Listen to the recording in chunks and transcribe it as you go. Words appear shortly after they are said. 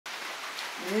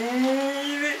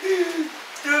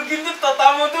কিন্তু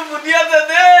ততামতো বুদ্ধি আছে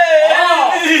দে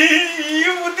ই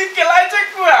বুদ্ধি কেলাইছে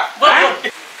কোৱা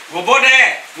হ'ব দে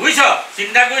বুইছ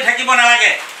চিন্তা কৰি থাকিব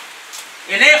নালাগে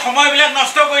এনে সময়বিলাক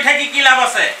নষ্ট কৰি থাকি কি লাভ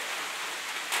আছে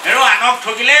আৰু আনক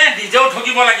ঠকিলে নিজেও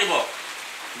ঠকিব লাগিব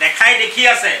দেখাই দেখি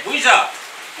আছে বুইছ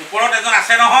ওপৰত এজন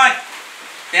আছে নহয়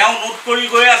তেওঁ নোট কৰি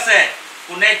গৈ আছে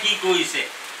কোনে কি কৰিছে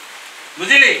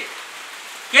বুজিলি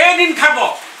কেইদিন খাব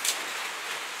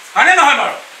হয়নে নহয়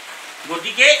বাৰু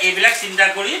গতিকে এইবিলাক চিন্তা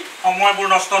কৰি সময়বোৰ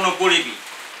নষ্ট নকৰিবি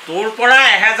তোৰ পৰা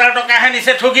 1000 টকাহে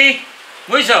নিছে ঠগি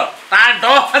বুইছ তাৰ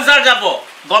 10000 যাব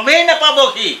গমেই নাপাব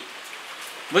কি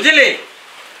বুজিলি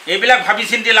এইবিলাক ভাবি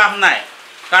চিন্তি লাভ নাই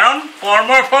কাৰণ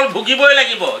কৰ্মৰ ফল ভুগিবই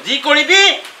লাগিব যি কৰিবি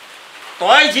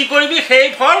তই যি কৰিবি সেই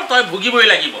ফল তই ভুগিবই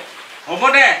লাগিব হ'ব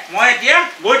দে মই এতিয়া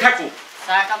গৈ থাকো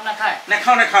চাহ কাপ নাখায়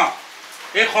নেখাওঁ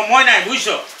এই সময় নাই বুইছ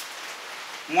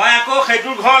মই আকৌ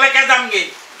সেইটোৰ ঘৰলৈকে যামগে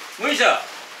বুইছ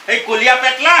এই কলিয়া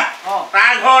পেটলা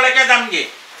তাৰ ঘৰলৈকে যামগে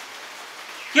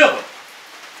কিয়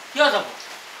যাব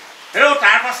হেৰৌ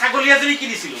তাৰ পৰা ছাগলী এজনী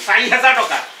কিনিছিলো 4000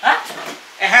 টকা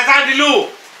 1000 দিলো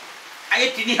এই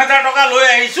 3000 টকা লৈ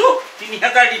আহিছো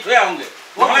 3000 দি থৈ আহোগে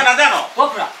নহলে নাজানো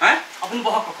কপৰা আপুনি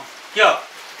বহক কওক কিয়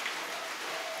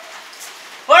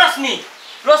ও ৰশ্মি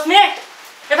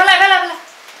এফালে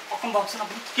অকণ বহকচোন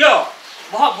আপুনি কিয়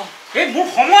বহক এই মোৰ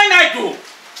সময় নাইতো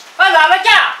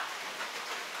লালকা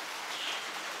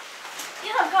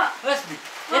ৰশ্মি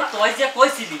তই যে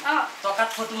কৈছিলি টকাত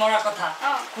ফটো মৰাৰ কথা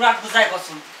খুৰাক বুজাই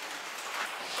কচোন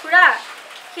খুৰা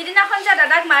সিদিনাখন যে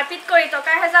দাদাক মাৰপিট কৰি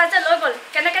টকা 1000 যে লৈ গ'ল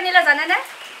কেনেকে নিলে জানেনে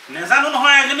নেজানো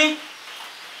নহয় এজনী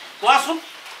কোৱাচোন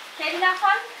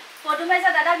সেইদিনাখন ফটো মাৰি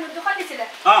যে দাদাক নোট দুখন দিছিলে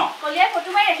কলিয়াই ফটো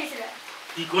মাৰি ৰাখিছিলে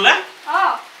কি ক'লে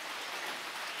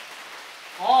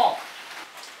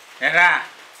এৰা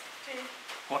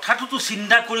কথাটোতো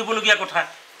চিন্তা কৰিবলগীয়া কথা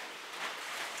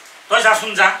তই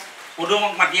যাচোন যা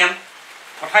পদুমক মাতি আন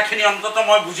কথাখিনি অন্তত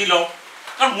মই বুজি লওঁ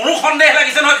কাৰণ মোৰো সন্দেহ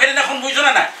লাগিছে নহয় সেইদিনাখন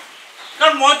বুজিছনে নাই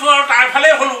কাৰণ মইতো আৰু তাৰ ফালে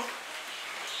হ'লো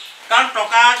কাৰণ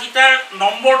টকাকেইটাৰ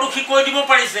নম্বৰটো সি কৈ দিব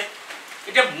পাৰিছে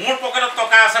এতিয়া মোৰ পকেটত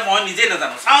টকা আছে মই নিজে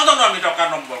নাজানো চাওঁ জানো আমি টকাৰ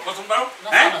নম্বৰ কচোন বাৰু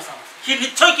সি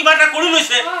নিশ্চয় কিবা এটা কৰি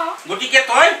লৈছে গতিকে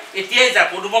তই এতিয়াই যা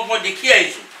পদুমক মই দেখি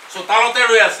আহিছোঁ চোতালতে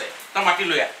ৰৈ আছে তই মাতি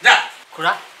লৈ আহ যা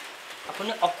খুৰা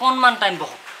আপুনি অকণমান টাইম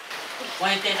বহক মই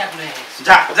এতিয়া তাক লৈ আহিছোঁ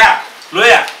যা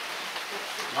লৈ আহ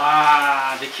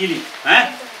দেখিলি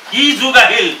কি যুগ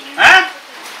আহিল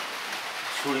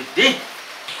চুৰি দেই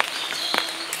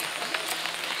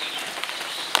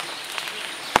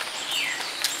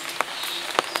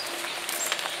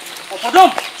পদুম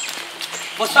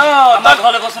আমাৰ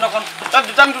ঘৰলৈ বচোন অকণ তই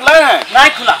দোকান তোলাই নাই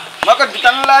খোলা মই আকৌ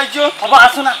দোকানলৈ আহিছোঁ হ'ব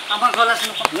আছো না আমাৰ ঘৰলৈ আছো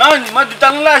নহয় মই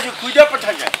দোকানলৈ আহিছোঁ খুই দিয়া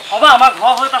পঠাকে হ'ব আমাৰ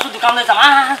ঘৰ হৈ পাছত দোকানলৈ যাম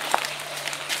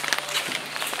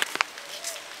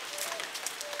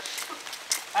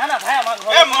না ভাই আমাৰ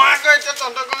ঘৰ মই আকৌ এতিয়া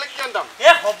তহঁতৰ ঘৰলৈ কিয় যাম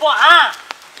হ'ব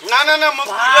নাই মই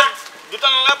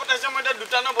দোকানলৈ পঠাইছে মই এতিয়া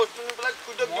দোকানৰ বস্তু নি পেলাই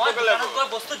খুই দিয়া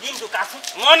বস্তু দিম দোকান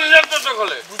মই নিজে তহঁতৰ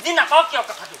ঘৰলৈ বুজি নাপাওঁ কিয়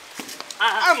কথাটো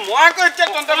মই আকৌ এতিয়া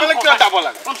তহঁতৰ ঘৰলৈ কিয় যাব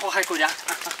লাগে অকণ সহায় কৰি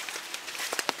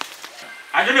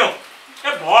আজনীও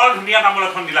এই বৰ ধুনীয়া তামোল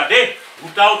এখন দিলা দেই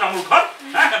গোটাও তামোলখন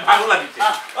ভালো লাগিছে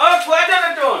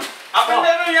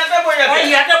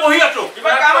ইয়াতে বহি আছো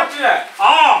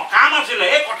কাম আছিলে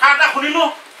এই কথা এটা শুনিলো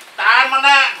তাৰ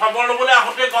মানে খবৰ ল'বলৈ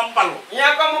আহোঁতে গম পালো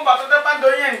মোৰ বাটতে পৰা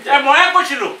ধৰি আনিছে ময়ে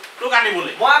কৈছিলো তোক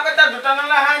আনিবলৈ মই আকৌ তাৰ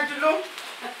দোকানলৈ আহিছিলো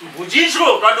বুজিছো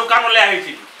তই দোকানলৈ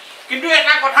আহিছিলি কিন্তু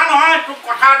এটা কথা নহয় তোক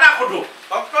কথা এটা সোধো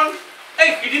কওকচোন এই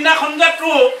সিদিনাখন যে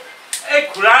তোক এই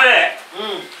খুৰাৰে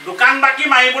দোকান বাকী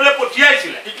মাৰিবলৈ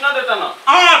পঠিয়াইছিলে কৃষ্ণ দোকানত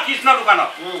কৃষ্ণ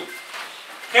দোকানত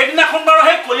সেইদিনাখন বাৰু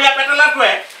সেই কলিয়া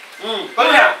পেটেলাটোৱে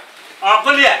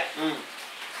কলিয়া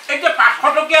এই যে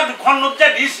 500 টকীয়া দুখন নোট যে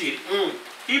দিছিল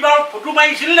সি বাৰু ফটো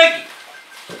মাৰিছিল নেকি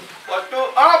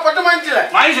ফটো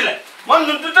মাৰিছিলে মই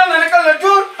নোটটো এনেকৈ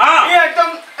লৈছো একদম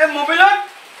এই মোবাইলত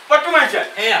ফটো মাৰিছে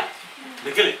সেয়া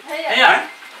দেখিলি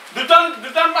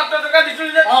দুটান পাত্ৰ টকা দিছো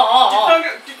যে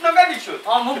কৃষ্ণকে দিছো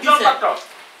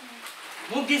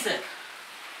মোক দিছে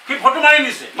কি ফটো মাৰি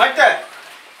নিছে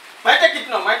মাইতে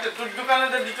কৃষ্ণ মাইতে তোৰ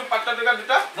দোকানতে দিছো পাত্ৰ টকা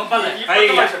দুটা গম পালে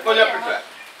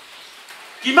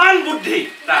কিমান বুদ্ধি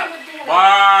তাৰ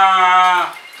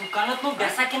দোকানত মোক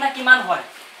বেচা কিনা কিমান হয়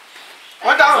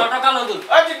টকা লৈ গ'ল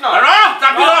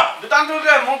দোকানটো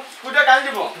মোক খুদে গালি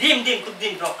দিব দিম তোক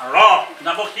দিম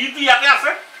যাব সিটো ইয়াতে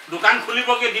আছে দোকান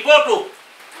খুলিবগে দিব তোক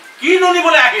কি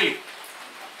ননিবলৈ আহিলি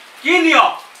কি নিয়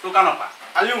দোকানৰ পৰা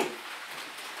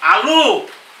আলু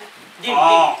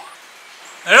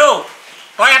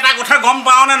তই এটা কথা গম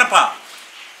পাৱ নে নাপাৱ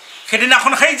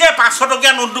সেইদিনাখন সেই যে 500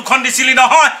 টকীয়া নোট দুখন দিছিলি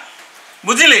নহয়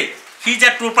বুজিলি সি যে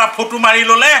তোৰ পৰা ফটো মাৰি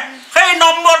ল'লে সেই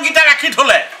নম্বৰকেইটা ৰাখি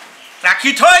থ'লে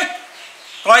ৰাখি থৈ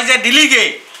কয় যে দিলিগে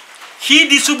সি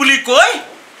দিছোঁ বুলি কৈ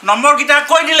নম্বৰকেইটা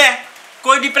কৈ দিলে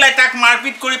কৈ দি পেলাই তাক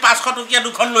মাৰপিট কৰি 500 টকীয়া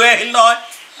দুখন লৈ আহিল নহয়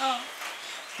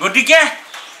গতিকে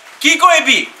কি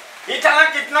কৰিবি ই থানা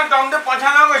কিতনা দম দে পইচা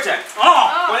না গৈছে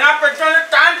পইচা পেট্ৰল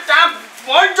টান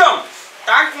বইজম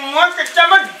তাক মই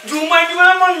কেতিয়াবা জুমাই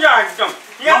দিবলৈ মন যায় একদম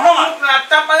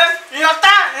লতা পালে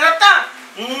লতা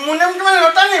মুনে তুমি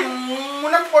লতা নি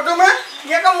মুনে পদমে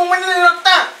ইয়াক মুনে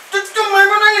লতা তুই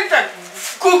মাৰিব নোৱাৰি তাক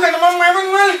কুকেন মাৰিব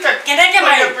নোৱাৰি তাক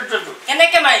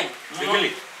কেনেকে মাৰিম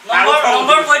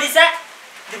নম্বৰ কৈ দিছে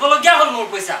দিবলগীয়া হ'ল মোৰ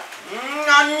পইচা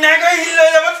অন্যায়কৈ লৈ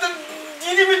যাব দি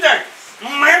দিবি তাক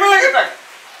মাৰিব লাগে তাক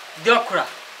দিয়ক খুৰা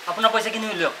আপোনাৰ পইচাখিনি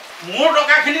উলিয়াওক মোৰ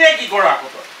টকাখিনিৰে কি কৰ আকৌ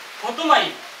তই ফটো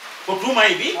মাৰিম ফটো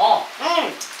মাৰিবি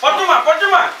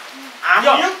পটুমা আমি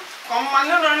কম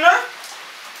মানুহ নহয় ন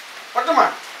পটুমা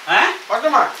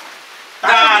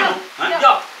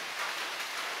দিয়ক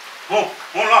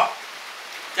ল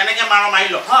কেনেকে মাৰি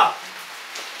ল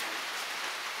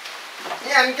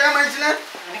এনেকে মাৰিছিলে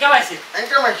এনেকে মাৰিছিল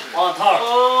ধৰ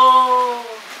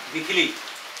দেখিলি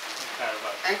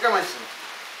এনেকে মাৰিছিলে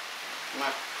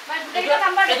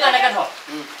এইটো এনেকে ধৰ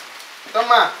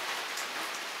তমা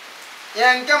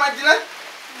এনেকে মাৰিছিলে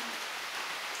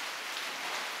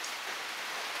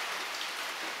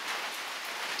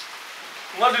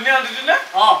মই ধুনীয়া দিছিলে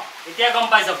এতিয়া গম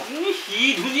পাই যাব সি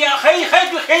ধুনীয়া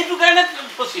সেইটো কাৰণে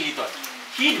ফচিলি তই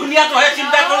সি ধুনীয়াটোহে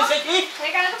চিন্তা কৰিছে কি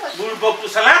বুৰ্বকটো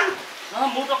চালা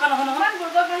মোৰ টকা নহয় নহয়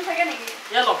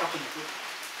এয়া লওক আপুনি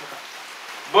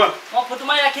মই ফটো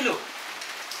মাৰি ৰাখিলো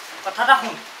কথা এটা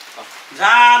শুন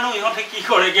জানো ইহঁতে কি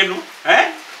কৰেগেনো হে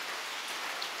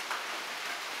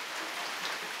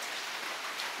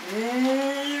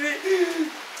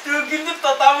তুই কিন্তু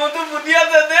ততামতো বুদ্ধি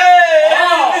আছে দে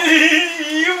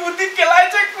ই বুদ্ধি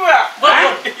কেলাইছে কুয়া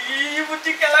ই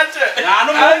বুদ্ধি কেলাইছে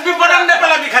জানো মোক বিপদত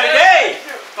নেপেলাবি খালি দেই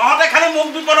তহঁতে খালি মোক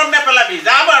বিপদত নেপেলাবি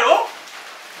যা বাৰু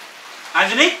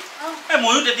আজনী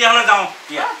ময়ো তেতিয়াহ'লে যাওঁ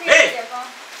দেই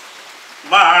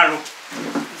বাৰু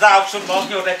যাওকচোন বাৰু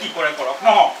সিহঁতে কি কৰে কৰক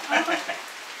নহয়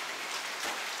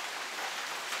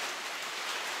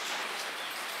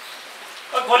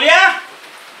কলিয়া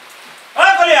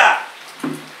কলিয়া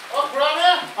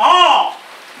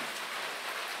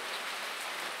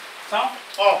চাওঁ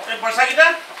এই পইচাকেইটা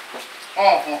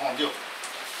দিয়ক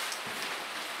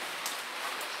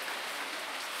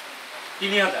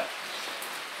 3000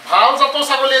 ভাল জাতৰ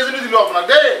ছাগলী এজনী দিলো আপোনাক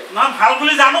দেই না ভাল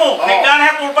বুলি জানো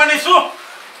সেইকাৰণেহে তোৰ পৰা নিছো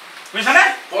বুজিছানে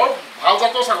বৰ ভাল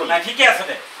জাতৰ ছাগলী নাই ঠিকে আছে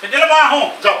দে তেতিয়াহ'লে মই আহোঁ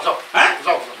যাওক হা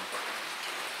যাওক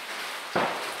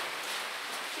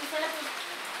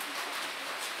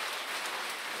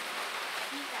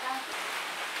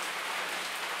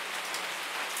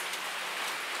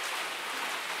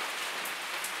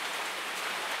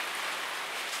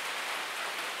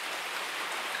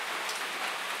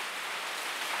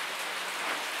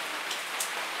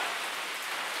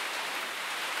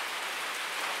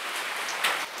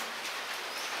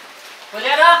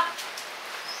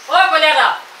কলিয়াদা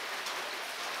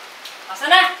আছে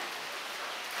নে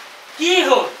কি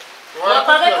হ'ল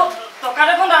টকা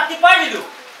দেখোন ৰাতিপুৱাই দিলো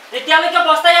এতিয়ালৈকে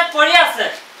বস্তা ইয়াত পৰি আছে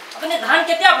আপুনি ধান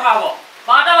কেতিয়া ভৰাব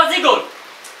 12টা বাজি গ'ল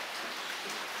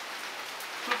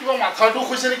কিবা মাথাৰ দুখ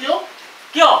হৈছে নেকি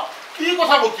কিয় কি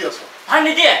কথা বকি আছ ধান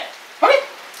নিদিয়ে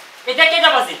এতিয়া কেইটা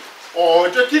বাজি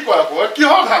এতিয়া কি কয় আকৌ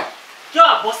কিহৰ ধান কিয়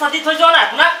বস্তা দি থৈ যোৱা নাই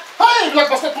আপোনাক এইবিলাক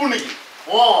বস্তা তোৰ নেকি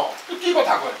কি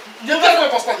কথা কয়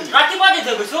বস্তা দিলি ৰাতিপুৱা দি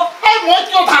থৈ গৈছো মই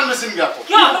কিয় ধান বেচিমগে আকৌ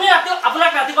কিয় আপুনি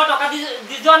আপোনাক ৰাতিপুৱা টকা দি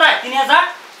যোৱা নাই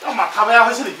 3000 মাথা বেয়া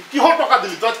হৈছে নেকি কিহৰ টকা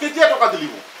দিলি তই কেতিয়া টকা দিলি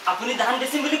আপুনি ধান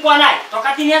বেচিম বুলি কোৱা নাই টকা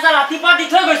 3000 ৰাতিপুৱা দি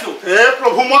থৈ গৈছো হে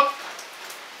প্ৰভু মই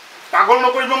পাগল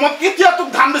নকৰিব মই কেতিয়া তোক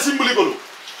ধান বেচিম বুলি ক'লো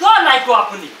কিয় নাই কোৱা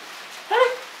আপুনি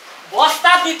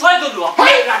বস্তা দি থৈ গ'লো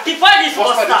আপুনি ৰাতিপুৱাই দিছো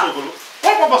বস্তা দি থৈ গ'লো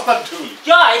বস্তা দি থৈ গ'লি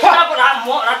কিয়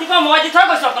ৰাতিপুৱা মই দি থৈ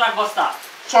গৈছো আপোনাক বস্তা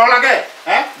চৰ লাগে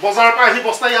বজাৰৰ পৰা আহি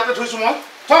বস্তা ইয়াতে থৈছো মই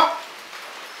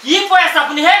কি কৈ আছে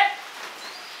আপুনি হে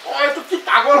এইটো কি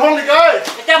পাগল হ'ল নেকি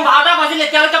এতিয়া 12টা বাজিল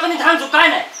এতিয়ালৈকে আপুনি ধান জোকাই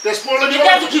নাই তেজপুৰলৈ দিব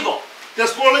কেতিয়া জুখিব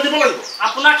তেজপুৰলৈ দিব লাগিব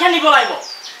আপোনাকহে নিব লাগিব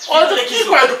কি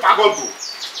কয় এইটো পাগলটো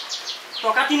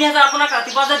টকা 3000 আপোনাক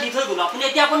ৰাতিপুৱা যে দি থৈ গ'লো আপুনি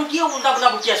এতিয়া আপুনি কি উল্টা পুল্টা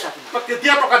বকি আছে আপুনি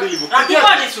কেতিয়া টকা দিলি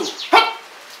ৰাতিপুৱা দিছো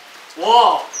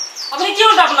আপুনি কি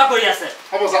উল্টা পুল্টা কৰি আছে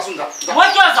হ'ব যাচোন যা মই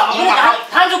কিয় যাম আপুনি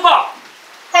ধান জোকক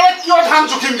কিয় ধান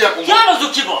জুখিম দিয়া কিয়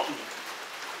নুজুখিব আপুনি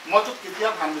মই তোক কেতিয়া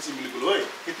ধান বেচিম বুলি ক'লো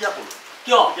কেতিয়া ক'লো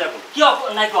কিয়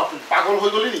নাই কোৱা আপুনি পাগল হৈ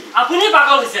গ'লি নেকি আপুনি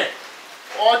পাগল হৈছে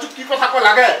এইটো কি কথা কয়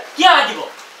লাগে কিয় লাগিব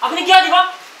আপুনি কিয় দিব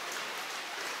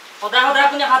সদায় সদায়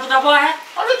আপুনি হাত উঠাব আহে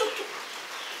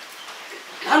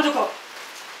ধান জোখক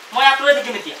মই আঁতৰাই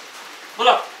দেখিম এতিয়া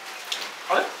বলক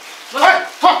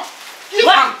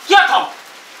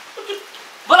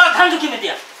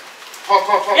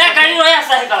ইয়া গাড়ী লৈ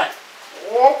আছে সেইকাৰণে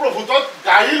ও প্ৰভু তই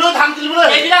গাড়ী লৈ ধান কিনিবলৈ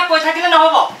এইবিলাক কৈ থাকিলে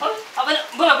নহ'ব আপুনি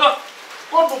ব'লক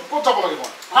ব'লক ক'ত যাব লাগিব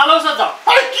ভাল ওচৰত যাওক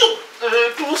আৰে কি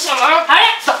তোৰ চালা আৰে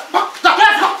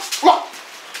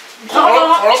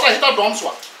ঘৰত আহি তাৰ দম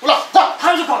চোৱা ওলা যা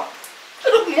ধান জোখক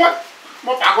এইটো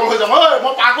মই পাগল হৈ যাম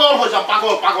মই পাগল হৈ যাম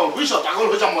পাগল বুজিছ পাগল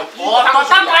হৈ যাম মই টকা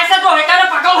পাইছেতো সেইকাৰণে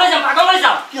পাগল হৈ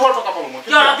যাম কিহৰ টকা পালো মই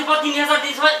কিয় ৰাতিপুৱা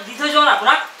 3000 দি থৈ যোৱা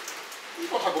আপোনাক কি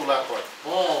কথা ক'লা তই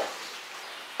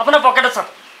আপোনাৰ পকেটত চাওক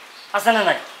আছেনে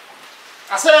নাই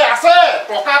আছে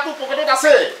টকাটো পকেটত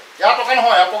আছে ইয়াৰ টকা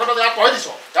নহয় ইয়াৰ পকেটত ইয়াৰ তই দিছ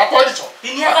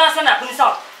 3000 আছে না আপুনি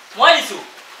চাওক মই দিছো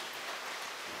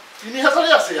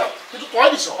 3000 আছে ইয়াত কিন্তু তই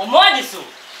দিছ মই দিছো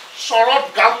চৰত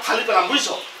গাল ফালি পেলাম বুজিছ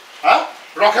হা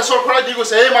ৰকেশ্বৰ খুৰাই দি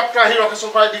গৈছে এই মাত্ৰ আহি ৰকেশ্বৰ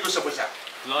খুৰাই দি গৈছে পইচা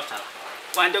ল চালা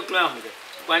পইণ্টক লৈ আহোঁগৈ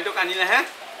পইণ্টক আনিলেহে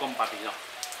গম পাবি ল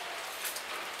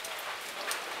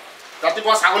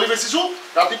ৰাতিপুৱা ছাগলী বেচিছো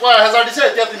ৰাতিপুৱা 1000 দিছে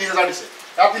এতিয়া 3000 দিছে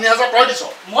ইয়াত 3000 তই দিছ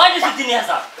মই দিছো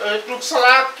 3000 তোক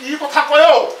চালা কি কথা কয়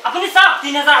আপুনি চাওক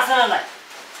 3000 আছে নে নাই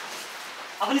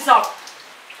আপুনি চাওক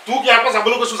তোক ইয়াৰ পৰা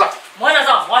যাবলৈ কৈছো যা মই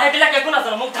নাযাওঁ মই সেইবিলাক একো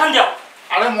নাজানো মোক ধান দিয়ক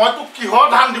আৰে মই তোক কিহৰ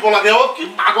ধান দিব লাগে কি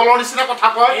পাগলৰ নিচিনা কথা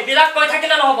কয় এইবিলাক কৈ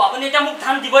থাকিলে নহ'ব আপুনি এতিয়া মোক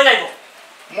ধান দিবই লাগিব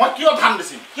মই কিয় ধান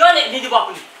দিছিম কিয় নিদিব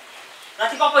আপুনি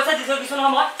ৰাতিপুৱা পইচা দি থৈ কিছু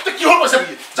নহয় মই তই কিহৰ পইচা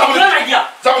দিলি যাবলৈ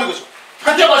কৈছো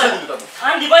কেতিয়া পইচা দিলি তই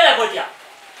ধান দিবই লাগিব এতিয়া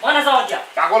মই নাযাওঁ এতিয়া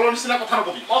পাগলৰ নিচিনা কথা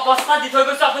নকবি মই বস্তা দি থৈ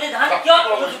গৈছো আপুনি ধান কিয়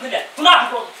জুখিলে শুনা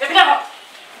এইপিনে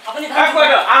আপুনি ধান কৈ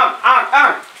দিয়ক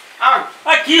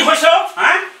কি হৈছে হা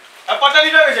পইচা দি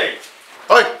থৈ গৈছে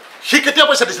ঐ সি কেতিয়া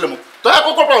পইচা দিছিলে মোক তই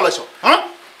আকৌ ক'ৰ পৰা ওলাইছ হা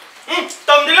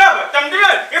তম দিলে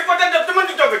এই পইচা তুমি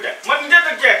দি থৈ গৈছে মই নিজে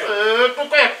তেতিয়া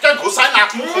তোক একটা ঘুচাই নাক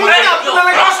মুখ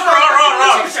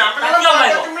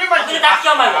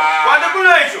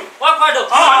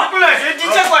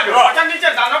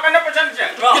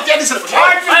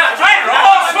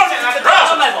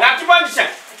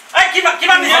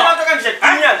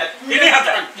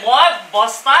মই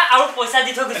বস্তা আৰু পইচা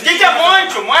দি থৈ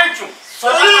গৈছো মই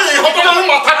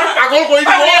পাগল কৰি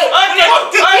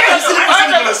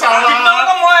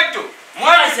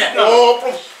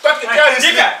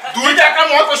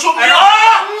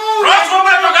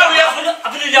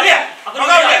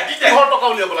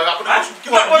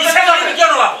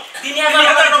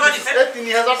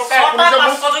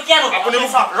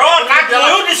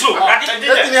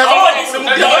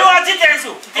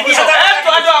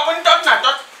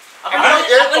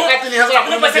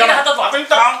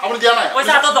আপুনি দিয়া নাই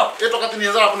পইচা হাতত দক এই টকা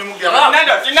 3000 আপুনি মোক দিয়া নাই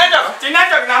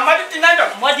নাম্বাৰ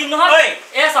মই দিম নহয়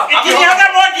এ চাওক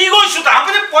 3000 মই দি গৈছো তা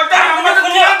আপুনি পইচা নাম্বাৰ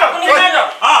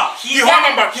কিহৰ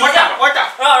নাম্বাৰ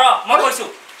মই কৈছো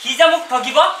সি যে মোক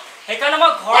ঠগিব সেইকাৰণে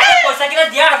মই ঘৰতে পইচা কিটা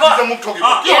দিয়াৰ আগত মোক ঠগিব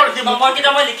কিহৰ কি নম্বৰ কিটা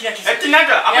মই লিখি ৰাখিছো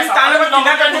আপুনি তালৈ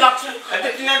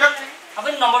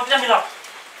আপুনি নম্বৰ কিটা মিলাওক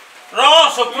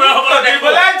চকুৰে হ'বলৈ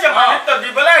দিবলৈ আহিছে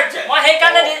মই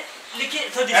সেইকাৰণে লিখি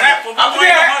থৈ দিছো আপুনি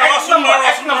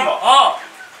এক নম্বৰ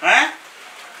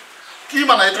কি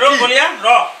মানে এইটো বলিয়া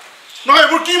নহয়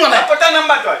এইবোৰ কি মানে পইচা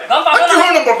নাম্বাৰটো গম পাব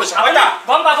কিহৰ নম্বৰ পইচা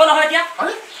গম পাব নহয় এতিয়া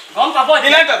গম পাব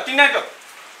তিনাইটো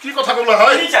কি কথা ক'লা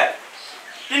হয়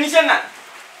তিনিছে না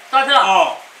তই ফেৰা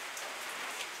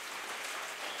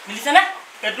মিলিছে নে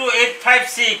এইটো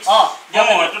 856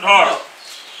 এইটো ধৰ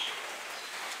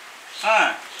হা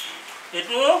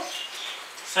এইটো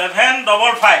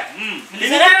 755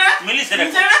 মিলিছে নে মিলিছে না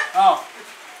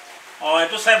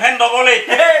এইটো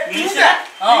 788 মিলিছে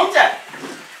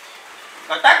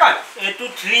কথা কয় এইটো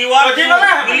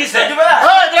 31 মিলিছে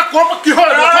এইবিলাক ক'ৰ পৰা কিহৰ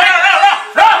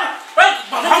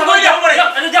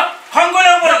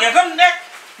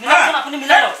আপুনি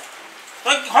মিলাই লওক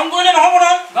তই খং কৰিলে নহ'ব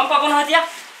নহয় গম পাব নহয় এতিয়া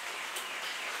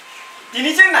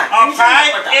তিনিছে না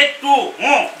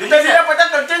 582 দুটা দিলে পইচা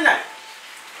ততে নাই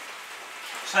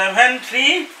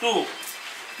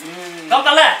 732 গম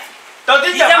পালে ততে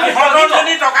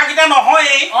যদি টকা কিটা নহয়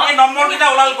এই নম্বৰ কিটা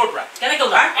ওলাল ক'ৰ পৰা কেনেকে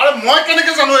ওলা আৰে মই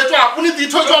কেনেকে জানো এইটো আপুনি দি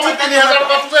থৈ যোৱা মোক 3000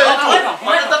 টকাটো যে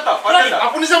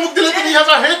আপুনি যে মোক দিলে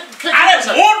 3000 হে আৰে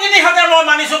মোৰ 3000 মই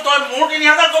মানিছো তই মোৰ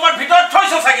 3000 ক'ৰবাত ভিতৰত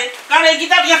থৈছ চাগে কাৰণ এই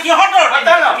কিটা দিয়া কিহতৰ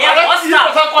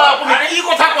কি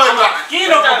কথা কয় কি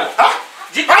নকব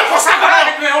জিতাল ফসা কৰা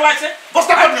ওলাইছে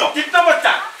বস্তা কৰি নিও তিত্ত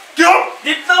বস্তা কিয়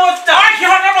তিত্ত বস্তা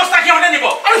সিহঁতৰ বস্তা সিহঁতে নিব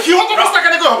আৰে সিহঁতৰ বস্তা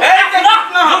কেনেকৈ হ'ব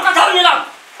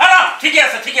ঠিকে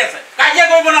আছে কাজিয়া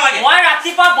কৰিব নালাগে মই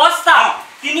ৰাতিপুৱা বস্তা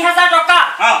 3000 টকা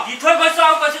দি থৈ গৈছো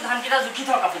আৰু কৈছো ধান কিটা জুখি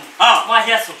থক আপুনি মই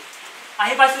আহি আছো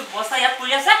আহি পাইছো বস্তা ইয়াত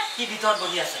পৰি আছে কি ভিতৰত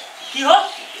বহি আছে কি হ'ল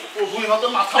ওভুইহঁতে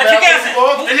মাথা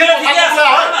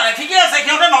ঠিকে আছে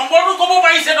সিহঁতে নম্বৰটো ক'ব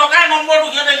পাৰিছে টকাৰ নম্বৰটো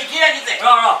সিহঁতে লিখি ৰাখিছে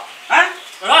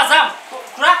যাম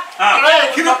খুৰা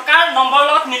টকাৰ নম্বৰ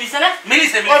লগত মিলিছে নে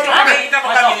মিলিছে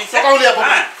টকা উলিয়াব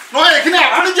নহয় এখিনি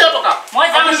আপুনি দিয়া টকা মই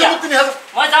যাম আপুনি যে মোক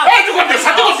 3000 মই যাম এইটো ক'ত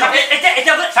ছাতি ক'ত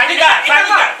এতিয়া ছাতিকা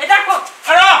এটা কওক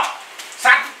আৰু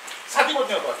ছাতি ক'ত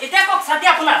নিয়ক এতিয়া কওক ছাতি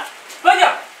আপোনাৰ কৈ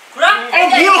দিয়ক খুৰা আৰু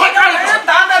মোৰ হয় কাৰ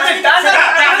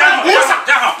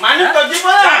মানুহ তজিব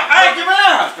না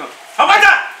হ'ব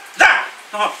যা যা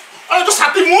আৰু এইটো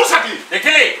ছাতি মোৰ ছাতি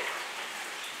দেখিলি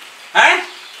হে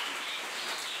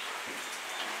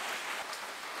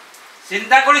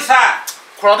চিন্তা কৰি চা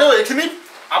খুৰাদেউ এইখিনি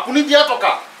আপুনি দিয়া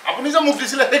টকা আপুনি যে মোক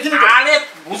দিছিলে সেইখিনি আৰে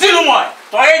বুজিলো মই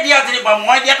তয়ে দিয়া যেনিবা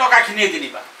মই দিয়া টকাখিনিয়ে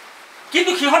যেনিবা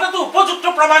কিন্তু সিহঁতেতো উপযুক্ত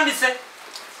প্ৰমাণ দিছে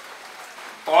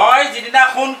তই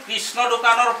যিদিনাখন কৃষ্ণ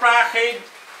দোকানৰ পৰা সেই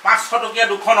 500 টকীয়া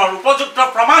দুখনৰ উপযুক্ত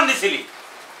প্ৰমাণ দিছিলি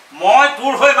মই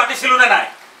তোৰ হৈ মাতিছিলো নে নাই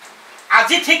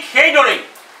আজি ঠিক সেইদৰেই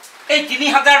এই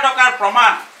 3000 টকাৰ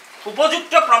প্ৰমাণ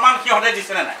উপযুক্ত প্ৰমাণ সিহঁতে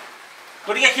দিছে নে নাই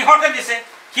গতিকে সিহঁতে দিছে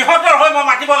সিহঁতৰ হৈ মই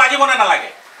মাতিব লাগিব নে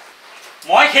নালাগে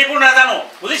মই সেইবোৰ নাজানো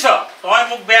বুজিছ তই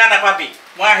মোক বেয়া নাপাবি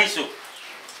মই আহিছো